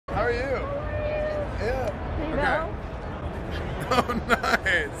Oh,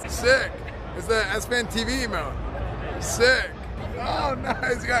 nice. Sick. It's the EsfandTV emote. Sick. Oh,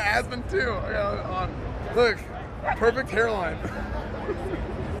 nice. You got Esfand too. I got it on. Look, perfect hairline.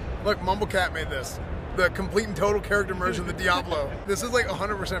 Look, Mumblecat made this. The complete and total character version of the Diablo. This is like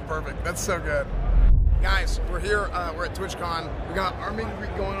 100% perfect. That's so good. Guys, we're here. We're at TwitchCon. We got our meet and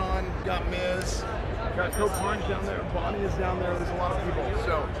greet going on. We got Miz. We got Coke Orange down there. Bonnie is down there. There's a lot of people.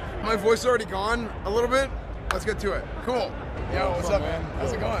 So my voice is already gone a little bit. Let's get to it. Cool. Yo, what's up, man?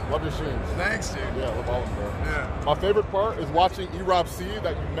 How's it going? Love your streams. Thanks, dude. Yeah, love all of them, bro. Yeah. My favorite part is watching E-Rob see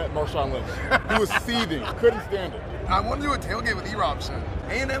that you met Marshawn Lynch. He was seething. Couldn't stand it. I wanted to do a tailgate with E-Rob soon.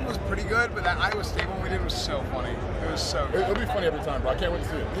 A&M was pretty good, but that Iowa State one we did was so funny. It was so good. It'll be funny every time, bro. I can't wait to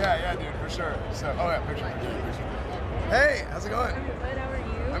see it. Yeah, dude, for sure. So, oh yeah, picture. Hey, how's it going? I'm good, how are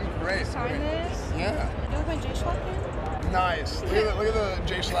you? I'm great. Just sign this? Yeah. You look like Jay Schlapp? Nice. Look at the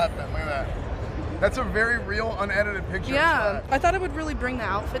Jay Schlapp pen. Look at that. That's a very real, unedited picture. Yeah, I thought it would really bring the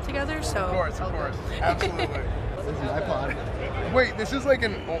outfit together, so. Of course. Absolutely. This is an iPod. Wait, this is like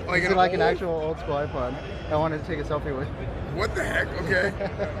an an actual old school iPod. I wanted to take a selfie with. What the heck? Okay.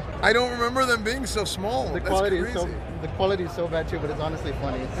 I don't remember them being so small. The quality is so bad too, but it's honestly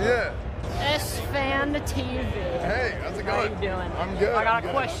funny. So. Yeah. EsfandTV. Hey, how's it going? How you doing? I'm good. I got a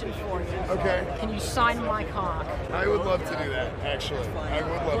question for you. Okay. Can you sign my cock? I would love to do that, actually. I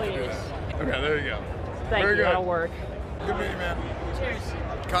would love to do that. Okay, there you go. Thank Very you, good. that'll work. Good meeting, man. Cheers.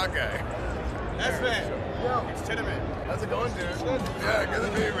 Cock guy. Esfand. Yo, it's Titterman. How's it going, dude? Good. Yeah, good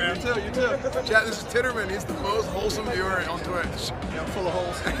to meet you, man. You too. Chat, this is Titterman. He's the most wholesome viewer on Twitch. Yeah, full of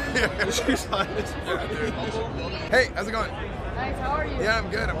holes. Yeah, dude. Hey, how's it going? Nice, how are you? Yeah, I'm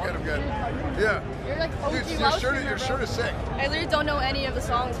good. Yeah. You're like OG Dude, Welsh your shirt is sick. I literally don't know any of the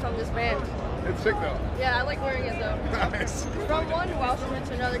songs from this band. It's sick, though. Yeah, I like wearing it though. Nice. From one Welshman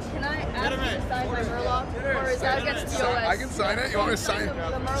to another, can I ask you to sign my Murloc? Or is that against TOS? I can sign it. You want me to sign the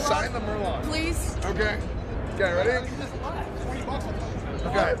Murloc? Sign the Murloc. Please? Okay. Okay, ready?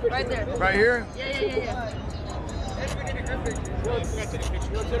 Okay. Right there. Right here? Yeah.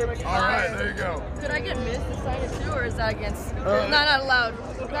 All right, there you go. Could I get Miz to sign it too, or is that against? Not allowed.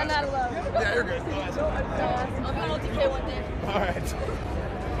 Not allowed. Yeah, you're good. I'll be on OTK one day. All right.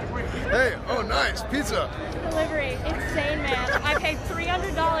 Hey, oh, nice. Pizza. Delivery. Insane, man. I paid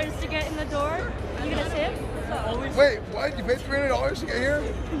 $300 to get in the door. You get a tip? Wait, what? You paid $300 to get here?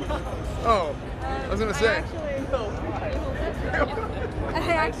 Oh, I was going to say.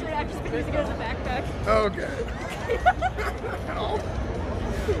 I've just been using it as a backpack. Oh, okay.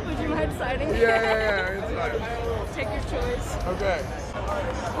 Would you mind signing? Yeah, it's fine. Take your choice. Okay.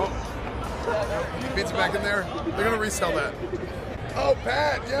 Oh. Pizza back in there. They're going to resell that. Oh,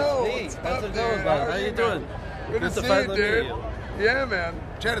 Pat, yo. Hey, what's how's up, it going, dude? bud? How you doing? Good to Good to see finally you, meet dude. you. Yeah, man.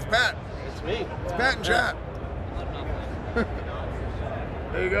 Chad, it's Pat. It's me. It's Pat and chat.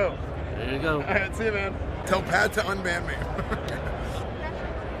 There you go. There you go. All right, see you, man. Tell Pat to unban me.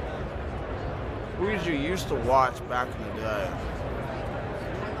 Who did you used to watch back in the day?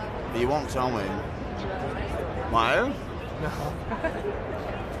 But you won't tell me. Maya? No.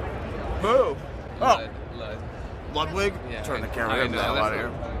 Who? Oh. Lud. Ludwig? Yeah, Turn the I camera know, down out that's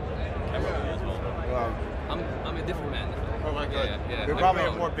here. I'm a different man. Oh my god. Yeah. You're probably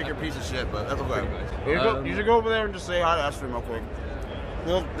a more bigger piece of shit, but that's okay. You should go over there and just say hi to Esfand real quick.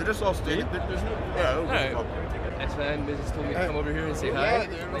 Well, they're just all staying. Yeah, All right. Esfand just told me to come over here and say hi. Yeah,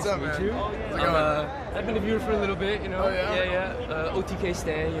 dude. What's up, Nice to man? meet you. How's it going? I've been a viewer for a little bit, you know. Oh, yeah? Yeah. OTK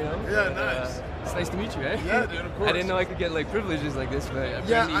stan, you know. Yeah, nice. It's nice to meet you, eh? Yeah, dude, of course. I didn't know I could get like privileges like this, but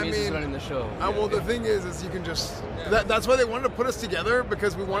apparently I Miz is mean, running the show. Well, the thing is you can just. That's why they wanted to put us together,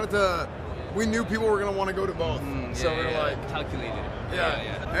 because we wanted to. We knew people were going to want to go to both. So we were like. Calculated.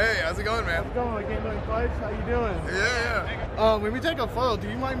 Yeah. Hey, how's it going, man? How's it going? Game Night Fights? How you doing? Yeah. When we take a photo, do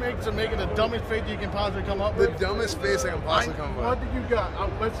you mind making the dumbest face you can possibly come up The with? dumbest face I can possibly come up What with. did you got?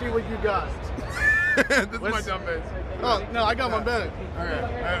 Let's see what you got. This is my dumb face. Oh, no, I got one better.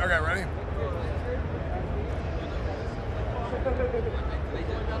 Okay, ready?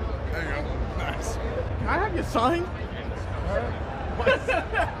 There you go. Nice. Can I have your sign?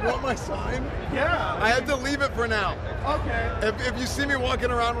 Want my sign? Yeah. I had to leave it for now. Okay. If you see me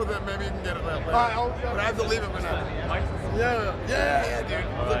walking around with it, maybe you can get it later. Alright, But I have to leave it for now. Yeah, dude.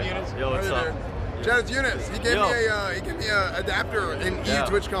 What's up, Eunice? Yo, what's up? Chad, it's Eunice. He gave me a adapter in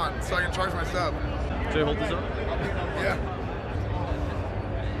TwitchCon so I can charge my stuff. Should I hold this up? Yeah.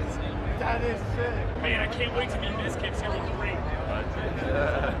 That is sick. Man, I can't wait to meet Mizkip 03.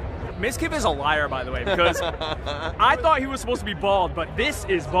 Mizkip is a liar, by the way, because I thought he was supposed to be bald, but this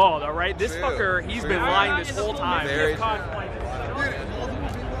is bald, all right? This fucker, he's been lying this whole time.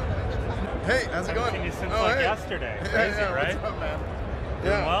 Hey, how's it going? Haven't seen you since Oh, like hey. yesterday. Yeah, Crazy, yeah, right? What's up, man?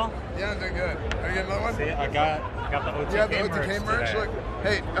 Doing Yeah. well? Yeah, I'm doing good. Are you getting another one? See, I got the OTK You got the OTK merch? today. Look,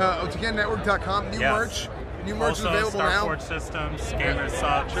 hey, OTKnetwork.com, new Yes. merch. New merch is Also, available now. Starforge systems, gamer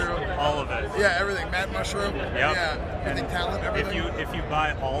subs, all of it. Yeah, everything. Mad Mushroom. Yep. Yeah, everything, talent, everything. If you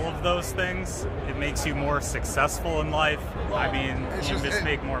buy all of those things, it makes you more successful in life. I mean, you just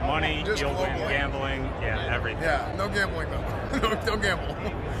make more money. You'll win gambling. Yeah, everything. Yeah, no gambling though. Don't gamble.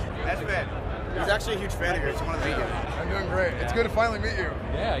 That's bad. He's actually a huge fan of yours. I want to meet you. I'm doing great. It's good to finally meet you.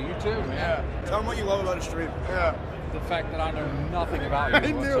 Yeah, you too, man. Yeah. Tell him what you love about a stream. Yeah. The fact that I know nothing about I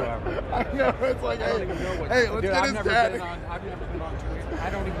you knew it. whatsoever. I know. It's like, I don't even know what. hey, let's Dude, get his dad. I've never been on Twitter. I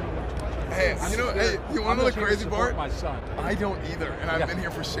don't even know what Twitter is. Hey, I'm you know, scared. hey, you want I'm to know the just here to crazy support part? My son. I don't either, and I've been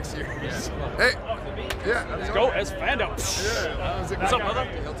here for 6 years. Hey, yeah, Let's go, Esfand. Yeah, What's up, brother?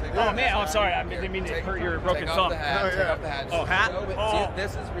 Oh man, I'm sorry. I didn't mean to hurt your broken thumb. Take off the hat. Oh, hat? Oh. See,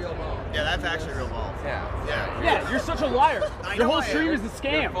 this is real ball. Yeah, that's actually real ball. Yeah. Yeah, you're such a liar. Your whole I stream am. is a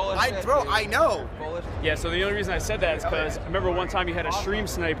scam. I know. Yeah, so the only reason I said that is because I remember one time you had a stream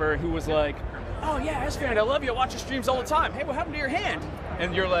sniper who was like, oh yeah, Esfand, I love you, I watch your streams all the time. Hey, what happened to your hand?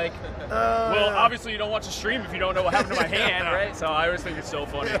 And you're like, well, obviously you don't watch a stream if you don't know what happened to my hand, right? So I always think it's so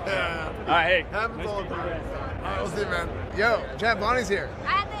funny. All right, hey. Happens all the time. All right, we'll see, man. Yo, Chad Bonnie's here.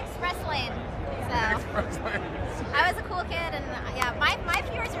 I had the express lane, so I was a cool kid, and yeah, my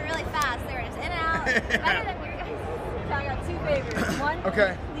viewers are really fast. They were just in and out. Better than your guys. So I got 2 favors. One,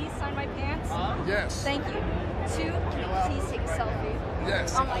 Okay. please sign my pants. Yes. Thank you. 2, please take a selfie.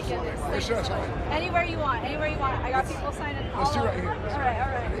 Yes. Oh my goodness. For sure, sorry. Anywhere you want. Anywhere you want. I got people signing all Let's do over. right here. All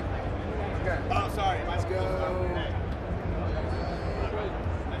right. Okay. Oh, sorry. Let's go.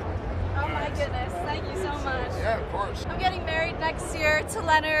 Oh my goodness. Thank you so much. Yeah, of course. I'm getting married next year to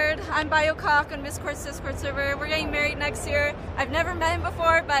Leonard. I'm BioCock on Discord's Discord server. We're getting married next year. I've never met him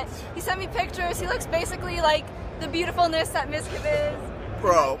before, but he sent me pictures. He looks basically like the beautifulness that Miskiv is.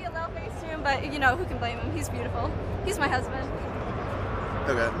 Bro. He might be a little face to him, but you know, who can blame him? He's beautiful. He's my husband.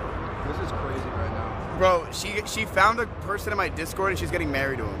 Okay. This is crazy right now. Bro, she found a person in my Discord and she's getting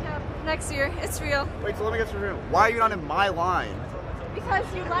married to him. Yeah, next year. It's real. Wait, so let me get through. Why are you not in my line? Because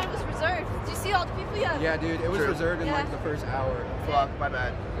your line was reserved. Do you see all the people you have? Yeah, dude, it was True. reserved in Yeah. like the first hour. Fuck, my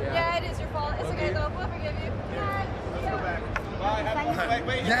bad. Yeah, it is your fault. It's okay though. We'll forgive you.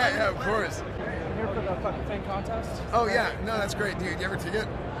 Yeah, of course. Here for the fucking fan contest. Oh, yeah. No, that's great, dude. You ever ticket?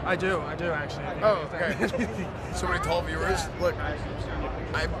 I do actually. Oh, okay. So many tall viewers. Look,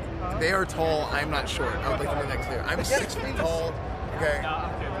 they are tall. I'm not short. I would like to be next year. I'm 6 feet tall. Okay.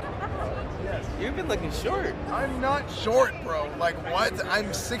 You've been looking short. I'm not short, bro. Like what?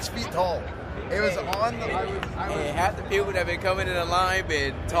 I'm 6 feet tall. It was on the. Hey, half the people that have been coming in the line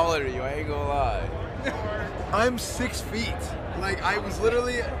been taller than you. I ain't gonna lie. I'm 6 feet. Like I was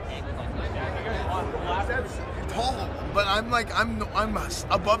literally. That's tall, but I'm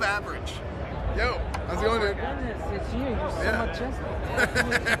above average. Yo, how's it going, dude? It's you. You're so majestic.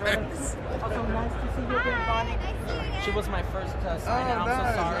 Also, nice to see you again, Bonnie. She was my first sign, and I'm so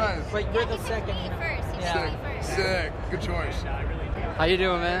sorry. Nice. But you're the second. Sick. Good choice. How you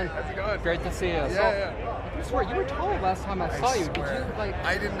doing, man? How's it going? Great to see you. Yeah. I swear, you were tall last time I saw you. Did you like?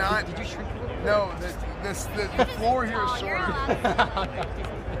 I did not. Did you shrink a little bit? No, the floor here is shorter.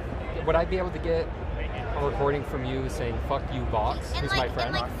 Would I be able to get a recording from you saying "fuck you, Vox"? Who's my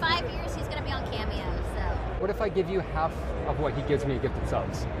friend? In like 5 years, he's gonna be on Cameo. So. What if I give you half of what he gives me in gifted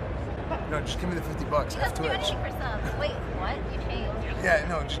subs? No, just give me the $50. He Half doesn't do Twitch. anything for subs. Wait, what? You changed? Yeah,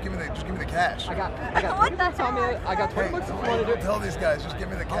 no, just give me the cash. I got 20 bucks on me. I got 20 bucks if you want to do it. Tell these guys, just give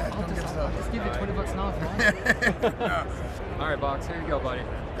me the cash. Don't give I'll stuff. just give you 20 bucks now if you want. All right, Box, here you go, buddy.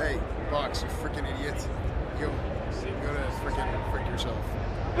 Hey, Box, you freaking idiot. Go to freaking frick yourself.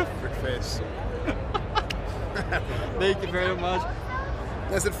 Frick face. Thank you very much.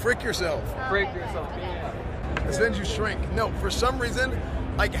 I said frick yourself. Frick yourself. Yeah. As soon as you shrink. No, for some reason,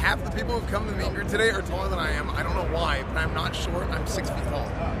 like half the people who've come to the meet group today are taller than I am. I don't know why, but I'm not short. I'm 6 feet tall.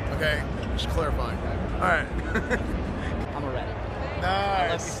 Okay? Just clarifying. All right. I'm ready. Nice. I love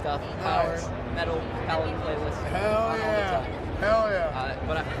your stuff. Power, metal, palette playlist. Hell yeah. Hell yeah.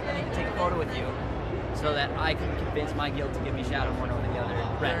 But I need to take a photo with you so that I can convince my guild to give me Shadowborn over the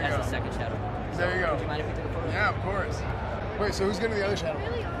other Brett as a second Shadowborn. There you go. Would you mind if we took a photo? Yeah, of course. Wait, so who's getting the other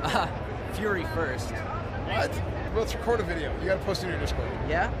shadow? Fury first. What? Well, let's record a video. You gotta post it in your Discord.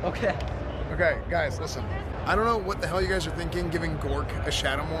 Yeah? Okay. Okay, guys, listen. I don't know what the hell you guys are thinking giving Gork a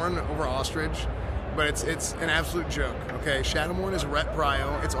Shadowborn over Ostrich, but it's an absolute joke, okay? Shadowborn is Rep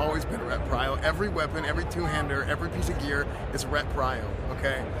Prio. It's always been Rep Prio. Every weapon, every two-hander, every piece of gear is Rep Prio,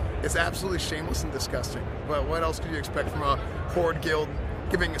 okay? It's absolutely shameless and disgusting. But what else could you expect from a Horde guild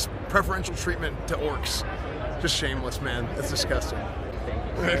giving preferential treatment to orcs. Just shameless, man. It's disgusting.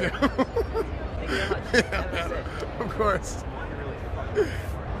 Thank you very much. Yeah, of course.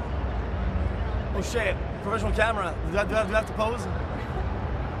 Oh shit, professional camera. Do I have to pose?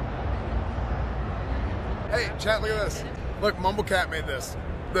 Hey, chat, look at this. Look, Mumblecat made this.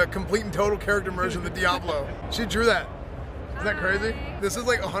 The complete and total character immersion of the Diablo. She drew that. Isn't that crazy? This is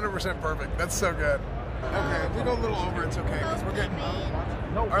like 100% perfect. That's so good. Okay, if we go a little over, it's okay, because we're getting...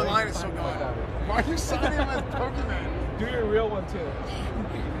 Our line is so good. Why are you signing him as Pokemon? Do your real one, too.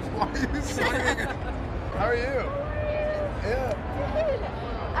 Why are you signing it? How are you? Yeah.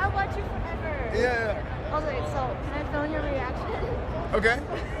 I'll watch you forever. Yeah. Okay, so can I film your reaction? Okay.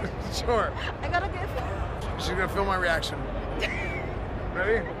 Sure. I got a good. She's gonna film my reaction.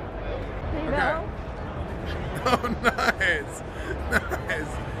 Ready? There you Okay. go. Oh, nice.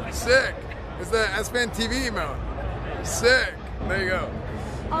 Nice. Sick. It's the EsfandTV emote. Sick. There you go.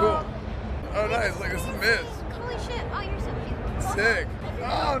 Cool. Oh, nice. Look, this is Miz. Holy shit. Oh, you're so cute. Sick.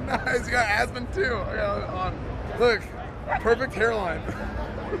 Oh, nice. You got Esfand too. I got it on. Look, perfect hairline.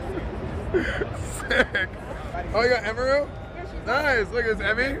 Sick. Oh, you got Emaru? Nice. Look, it's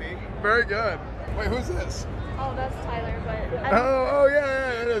Emmy. Very good. Wait, who's this? Oh, that's Tyler, but. Oh,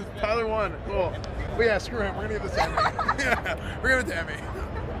 yeah, it is. Tyler won. Cool. But yeah, screw him. We're gonna give this to Emmy. Yeah, we're giving it to Emmy.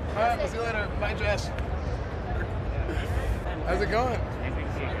 All right, we'll see you later. Bye, Jess. How's it going?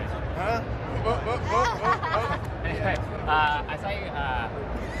 Huh? Anyway, I saw you.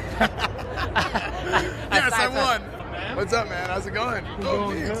 Yes, I won. What's up, man? How's it going?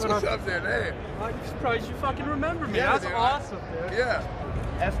 Oh, thanks. What's up, dude? Hey. I'm surprised you fucking remember me. Yeah, That's dude. awesome, dude. Yeah.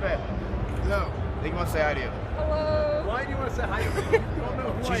 Esfand. No. I think you want to say hi to you. Hello. Why do you want to say hi to me? You don't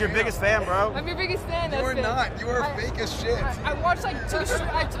know who She's I your am. biggest fan, bro. I'm your biggest fan. You are not. You are fake as shit. I watched like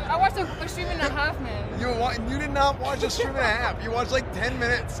I watched a stream and a half, man. You did not watch a stream and a half. You watched like 10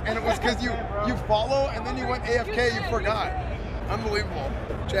 minutes, and it was because you follow, and then you went AFK. You forgot. Unbelievable.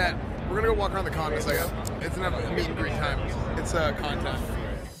 Chad, we're gonna go walk around the con in a second. It's enough meet and greet time. It's content.